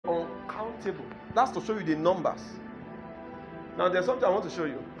table. That's to show you the numbers. Now there's something I want to show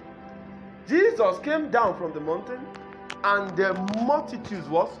you. Jesus came down from the mountain and the multitudes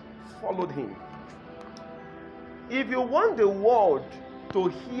followed him. If you want the world to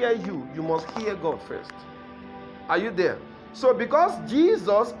hear you, you must hear God first. Are you there? So because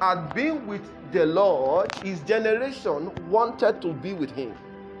Jesus had been with the Lord, his generation wanted to be with him.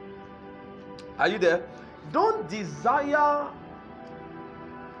 Are you there? Don't desire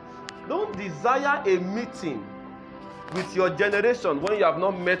a meeting with your generation when you have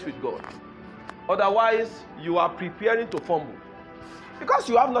not met with God. Otherwise, you are preparing to fumble. Because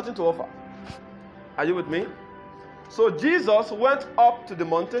you have nothing to offer. Are you with me? So Jesus went up to the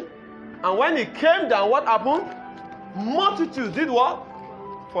mountain. And when he came down, what happened? Multitudes did what?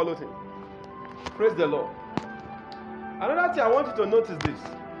 Followed him. Praise the Lord. Another thing I want you to notice this.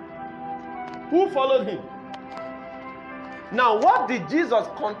 Who followed him? Now, what did Jesus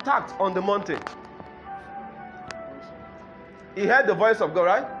contact on the mountain? He heard the voice of God,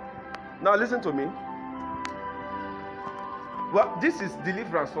 right? Now, listen to me. Well, this is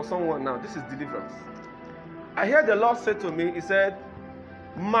deliverance for someone now. This is deliverance. I heard the Lord say to me, he said,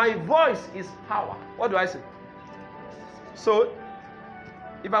 my voice is power. What do I say? So,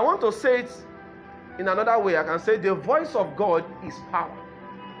 if I want to say it in another way, I can say the voice of God is power.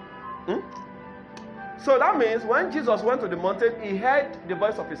 So that means when Jesus went to the mountain, he heard the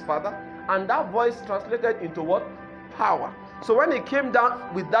voice of his Father, and that voice translated into what? Power. So when he came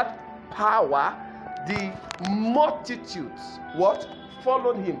down with that power, the multitudes, what?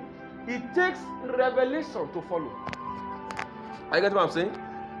 Followed him. It takes revelation to follow. Are you getting what I'm saying?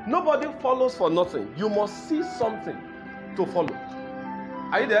 Nobody follows for nothing. You must see something to follow.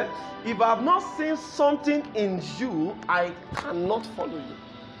 Are you there? If I have not seen something in you, I cannot follow you.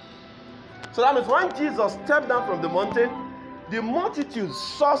 So that means when Jesus stepped down from the mountain, the multitude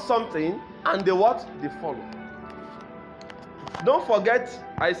saw something and they what? They followed. Don't forget,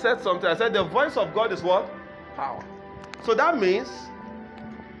 I said something. I said the voice of God is what? Power. So that means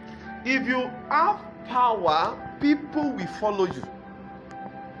if you have power, people will follow you.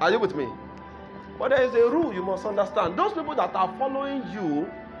 Are you with me? But there is a rule you must understand. Those people that are following you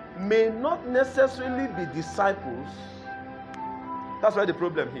may not necessarily be disciples. That's where the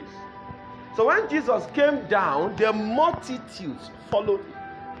problem is. So when Jesus came down, the multitudes followed him.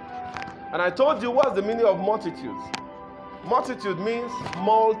 And I told you what's the meaning of multitudes. Multitude means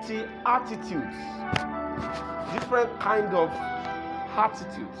multi-attitudes. Different kind of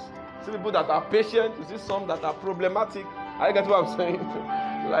attitudes. See people that are patient, you see some that are problematic. I get what I'm saying?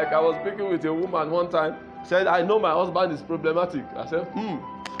 Like I was speaking with a woman one time, said, I know my husband is problematic. I said,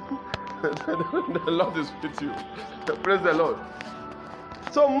 the Lord is with you. Praise the Lord.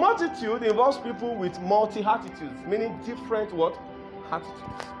 So multitude involves people with multi-attitudes, meaning different what?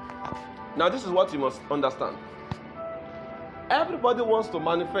 Attitudes. Now this is what you must understand. Everybody wants to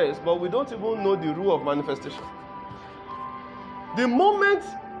manifest, but we don't even know the rule of manifestation. The moment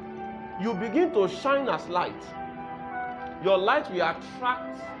you begin to shine as light, your light will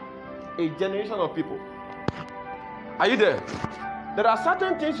attract a generation of people. Are you there? There are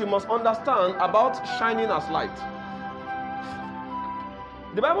certain things you must understand about shining as light.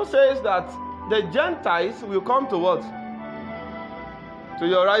 The Bible says that the Gentiles will come to what? To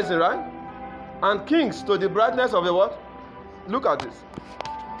your rising, right? And kings to the brightness of the what? Look at this.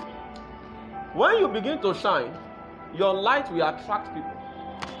 When you begin to shine, your light will attract people.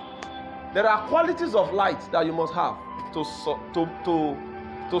 There are qualities of light that you must have to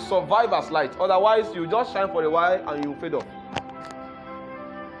survive as light. Otherwise, you just shine for a while and you fade off.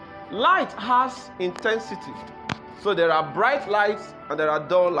 Light has intensity. So there are bright lights and there are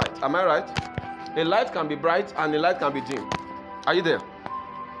dull lights. Am I right? A light can be bright and a light can be dim. Are you there?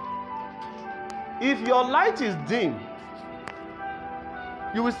 If your light is dim,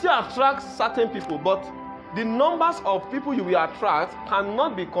 you will still attract certain people, but the numbers of people you will attract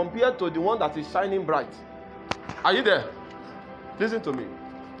cannot be compared to the one that is shining bright. Are you there? Listen to me.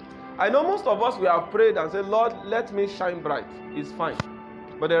 I know most of us, we have prayed and said, Lord, let me shine bright. It's fine.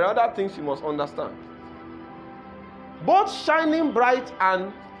 But there are other things you must understand. Both shining bright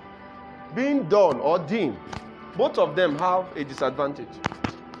and being dull or dim, both of them have a disadvantage.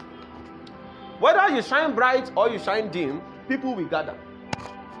 Whether you shine bright or you shine dim, people will gather.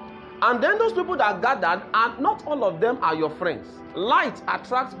 And then those people that gathered, and not all of them are your friends. Light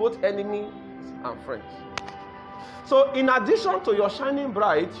attracts both enemies and friends. So in addition to your shining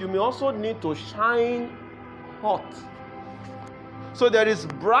bright, you may also need to shine hot. So there is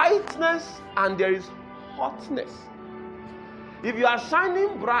brightness and there is hotness. If you are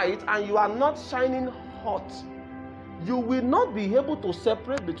shining bright and you are not shining hot, you will not be able to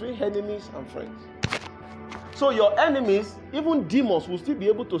separate between enemies and friends. So your enemies, even demons, will still be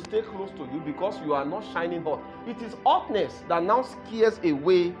able to stay close to you because you are not shining hot. It is hotness that now scares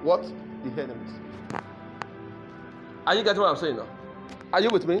away what? The enemies. Are you getting what I'm saying now? Are you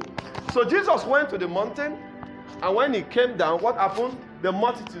with me? So Jesus went to the mountain, and when he came down, what happened? The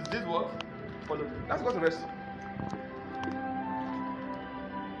multitudes did what? Follow him. Let's go to verse 2.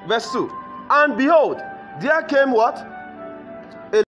 Verse 2. And behold, there came what?